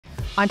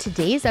On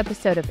today's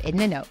episode of In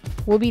the Know,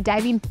 we'll be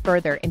diving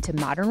further into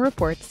modern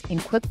reports in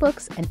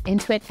QuickBooks and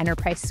Intuit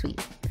Enterprise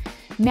Suite.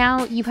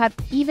 Now you have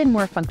even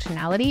more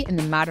functionality in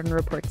the Modern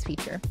Reports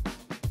feature.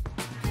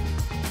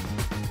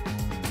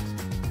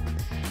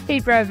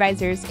 Hey, Pro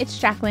Advisors, it's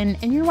Jacqueline,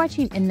 and you're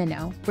watching In the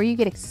Know, where you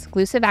get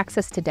exclusive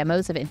access to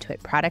demos of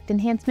Intuit product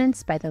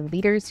enhancements by the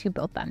leaders who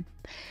built them.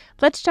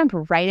 Let's jump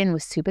right in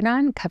with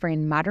Subhanan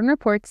covering modern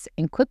reports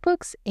in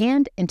QuickBooks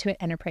and Intuit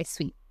Enterprise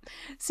Suite.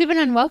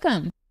 Subhanan,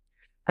 welcome.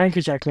 Thank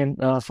you, Jacqueline,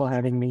 for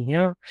having me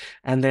here.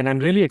 And then I'm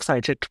really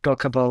excited to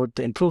talk about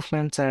the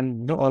improvements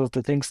and all of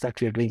the things that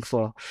we are doing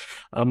for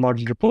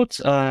modern reports.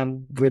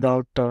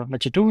 Without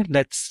much ado,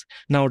 let's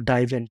now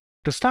dive in.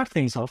 To start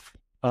things off,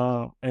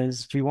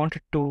 is we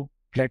wanted to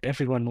let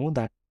everyone know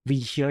that we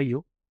hear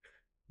you.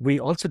 We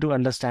also do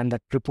understand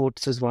that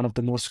reports is one of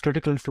the most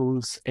critical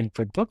tools in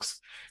QuickBooks,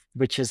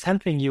 which is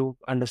helping you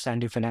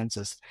understand your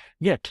finances.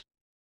 Yet,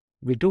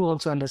 we do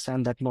also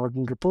understand that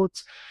modern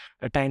reports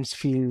at times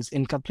feels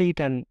incomplete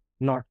and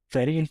not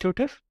very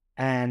intuitive.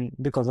 And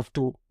because of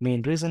two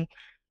main reasons,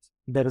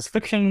 there is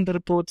friction in the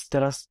reports.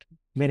 There are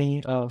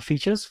many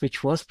features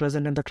which was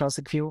present in the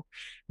classic view,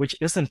 which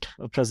isn't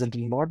present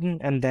in modern.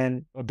 And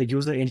then the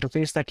user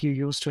interface that you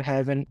used to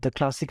have in the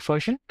classic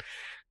version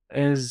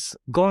is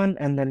gone.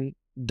 And then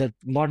the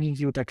modern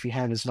view that we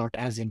have is not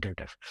as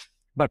intuitive.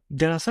 But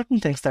there are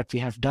certain things that we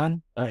have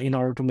done in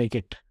order to make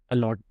it a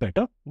lot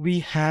better.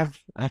 We have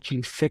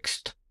actually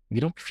fixed,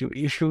 few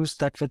issues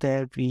that were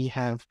there. We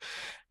have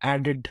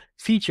added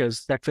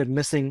features that were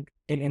missing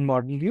in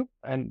modern view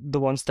and the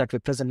ones that were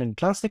present in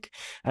classic.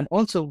 And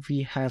also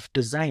we have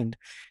designed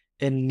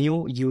a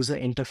new user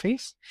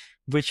interface,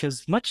 which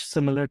is much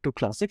similar to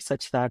classic,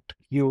 such that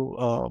you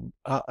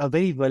are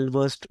very well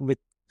versed with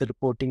the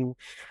reporting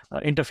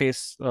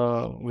interface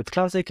with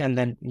classic, and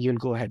then you'll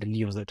go ahead and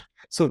use it.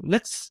 So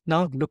let's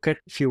now look at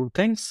a few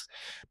things,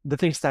 the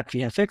things that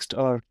we have fixed,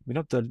 or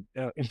the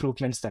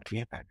improvements that we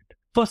have added.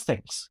 First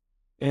things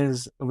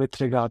is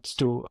with regards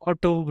to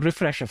auto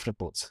refresh of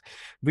reports.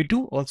 We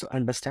do also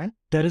understand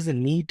there is a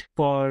need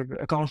for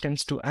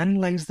accountants to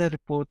analyze their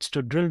reports,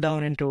 to drill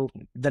down into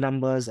the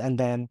numbers, and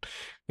then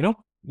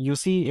you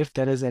see if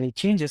there is any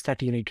changes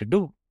that you need to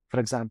do.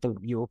 For example,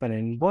 you open an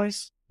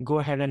invoice, go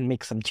ahead and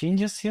make some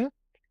changes here,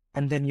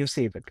 and then you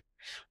save it.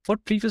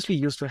 What previously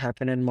used to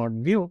happen in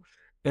modern view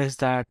is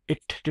that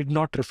it did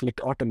not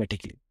reflect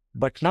automatically.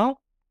 But now,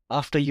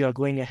 after you are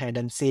going ahead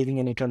and saving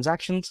any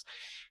transactions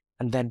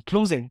and then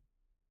closing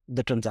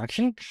the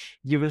transaction,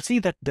 you will see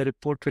that the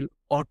report will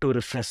auto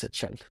refresh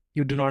itself.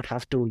 You do not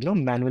have to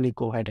manually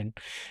go ahead and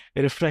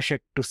refresh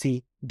it to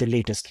see the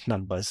latest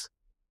numbers.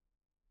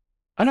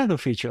 Another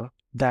feature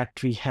that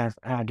we have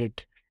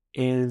added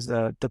is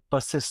the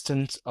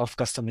persistence of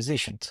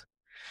customizations.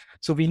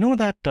 So we know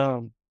that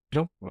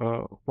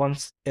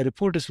once a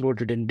report is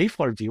loaded in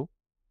default view,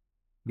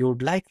 you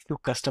would like to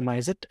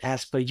customize it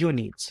as per your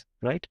needs,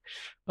 right?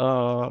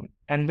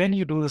 And when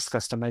you do this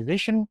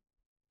customization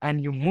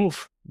and you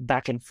move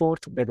back and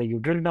forth, whether you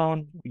drill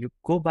down, you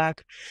go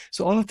back,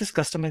 so all of this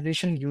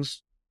customization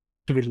used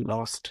to be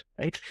lost,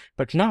 right?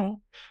 But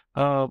now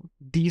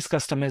these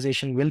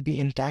customization will be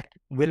intact,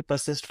 will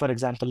persist. For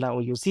example, now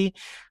you see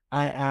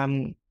I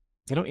am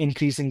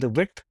increasing the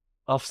width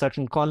of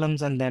certain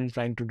columns and then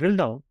trying to drill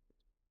down.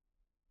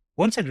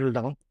 Once I drill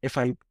down, if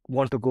I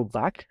want to go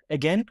back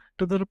again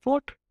to the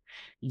report,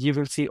 you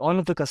will see all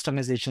of the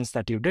customizations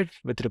that you did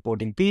with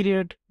reporting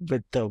period,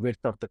 with the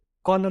width of the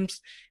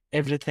columns,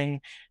 everything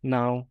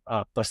now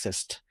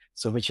persist.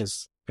 So which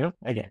is,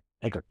 again,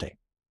 a good thing.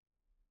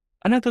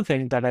 Another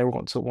thing that I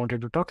also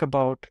wanted to talk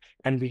about,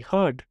 and we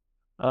heard,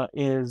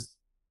 is,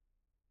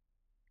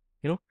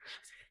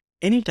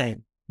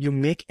 anytime you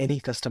make any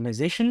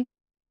customization,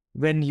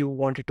 when you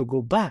wanted to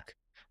go back,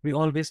 we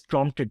always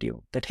prompted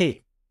you that,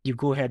 hey, you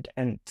go ahead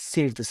and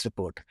save this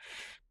report.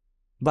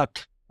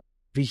 But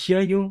we hear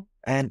you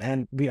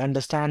and we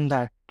understand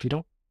that, you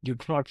do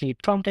not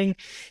need prompting.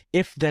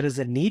 If there is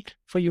a need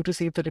for you to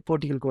save the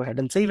report, you'll go ahead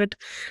and save it.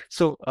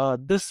 So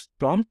this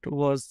prompt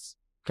was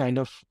kind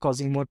of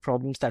causing more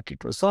problems that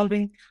it was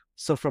solving.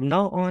 So from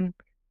now on,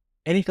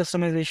 any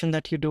customization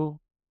that you do,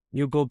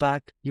 you go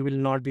back, you will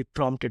not be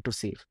prompted to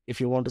save.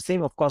 If you want to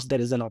save, of course, there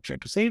is an option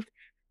to save,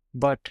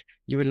 but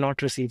you will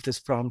not receive this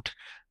prompt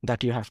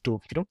that you have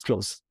to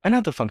close.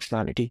 Another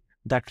functionality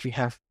that we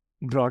have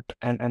brought,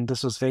 and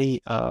this was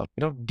very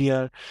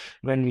dear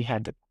when we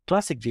had the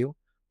classic view,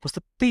 was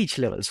the page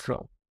level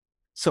scroll.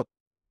 So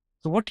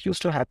what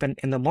used to happen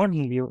in the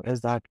modern view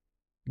is that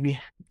the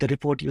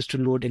report used to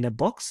load in a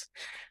box,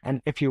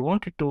 and if you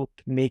wanted to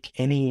make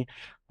any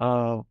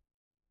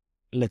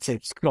let's say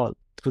scroll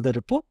through the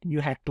report,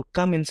 you had to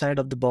come inside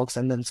of the box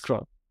and then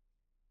scroll.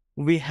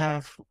 We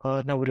have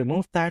now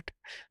removed that.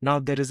 Now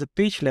there is a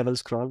page level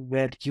scroll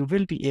where you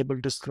will be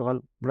able to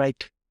scroll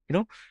right,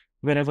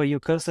 wherever your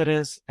cursor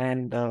is,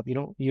 and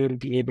you will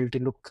be able to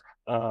look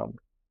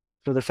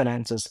to the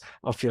finances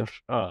of your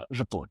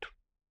report.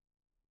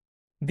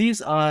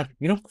 These are,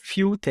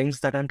 few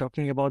things that I'm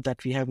talking about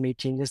that we have made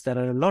changes. There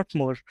are a lot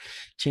more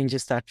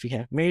changes that we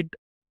have made.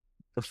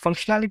 the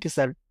functionalities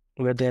that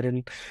were there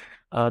in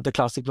the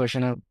classic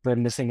version were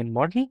missing in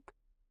modern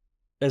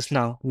is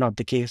now not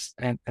the case,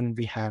 and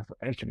we have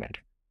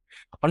implemented.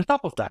 On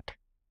top of that,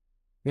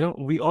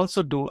 we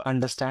also do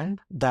understand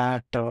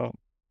that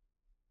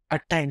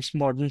at times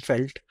modern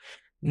felt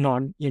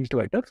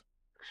non-intuitive,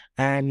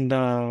 and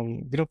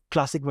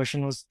classic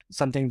version was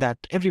something that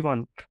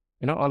everyone,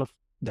 all of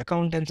the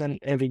accountants and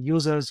every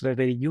users were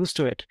very used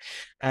to it,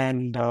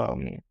 and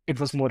it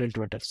was more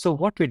intuitive. So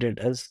what we did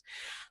is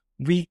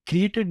we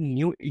created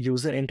new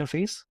user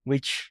interface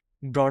which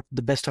brought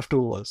the best of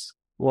two worlds.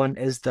 One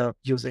is the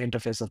user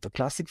interface of the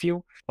classic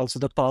view, also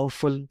the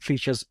powerful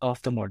features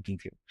of the modern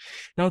view.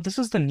 Now, this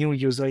is the new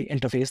user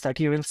interface that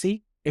you will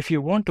see. If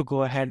you want to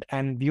go ahead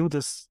and view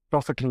this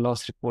profit and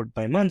loss report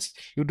by months,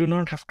 you do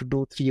not have to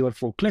do 3 or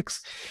 4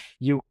 clicks.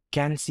 You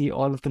can see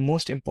all of the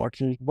most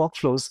important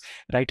workflows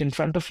right in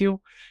front of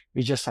you.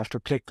 You just have to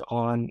click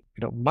on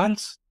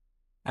months,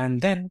 and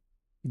then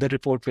the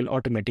report will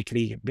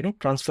automatically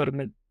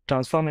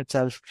transform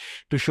itself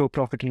to show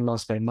profit and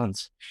loss by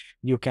months.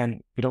 You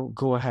can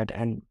go ahead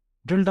and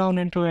drill down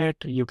into it.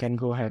 You can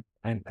go ahead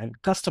and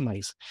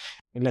customize,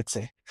 let's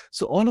say.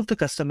 So all of the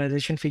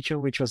customization feature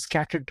which was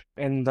scattered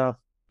in the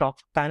top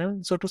panel,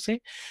 so to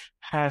say,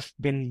 have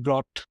been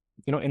brought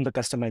in the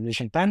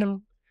customization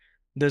panel.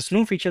 There's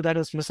no feature that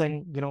is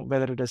missing,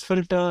 whether it is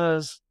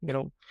filters,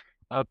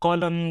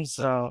 columns,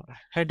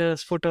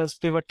 headers, footers,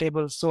 pivot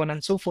tables, so on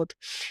and so forth.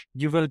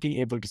 You will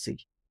be able to see.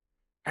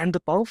 And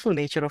the powerful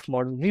nature of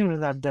modern view is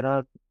that there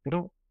are,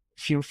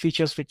 few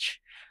features which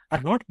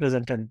are not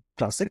present in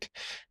classic,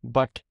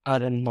 but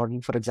are in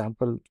modern. For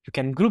example, you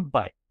can group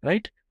by,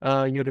 right?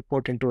 You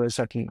report into a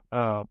certain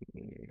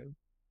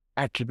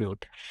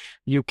attribute.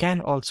 You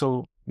can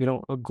also,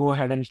 go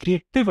ahead and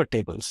create pivot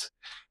tables.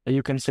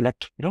 You can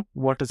select,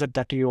 what is it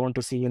that you want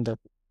to see in the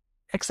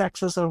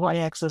x-axis or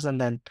y-axis,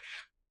 and then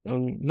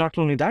not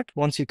only that,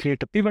 once you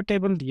create a pivot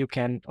table, you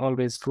can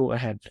always go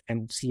ahead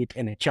and see it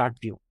in a chart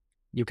view.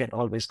 You can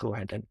always go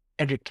ahead and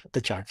edit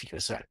the chart view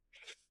as well.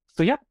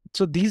 So yeah,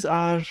 so these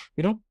are,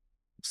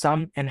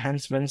 some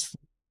enhancements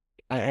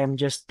I am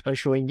just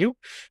showing you.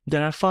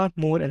 There are far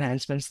more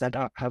enhancements that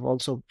have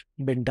also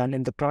been done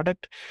in the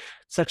product,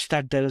 such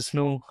that there is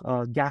no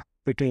gap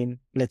between,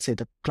 let's say,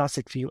 the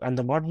classic view and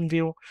the modern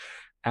view.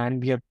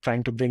 And we are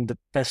trying to bring the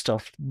best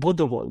of both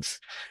the worlds,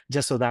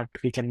 just so that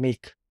we can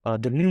make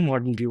the new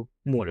modern view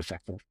more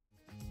effective.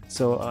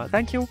 So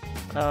thank you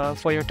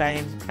for your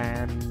time,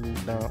 and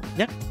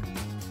yeah.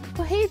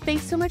 Well, hey,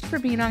 thanks so much for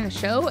being on the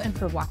show and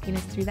for walking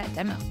us through that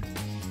demo.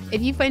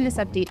 If you find this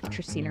update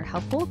interesting or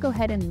helpful, go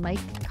ahead and like,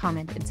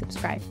 comment, and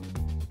subscribe.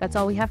 That's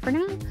all we have for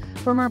now.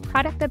 For more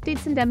product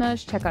updates and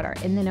demos, check out our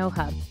In the Know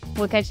hub.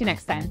 We'll catch you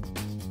next time.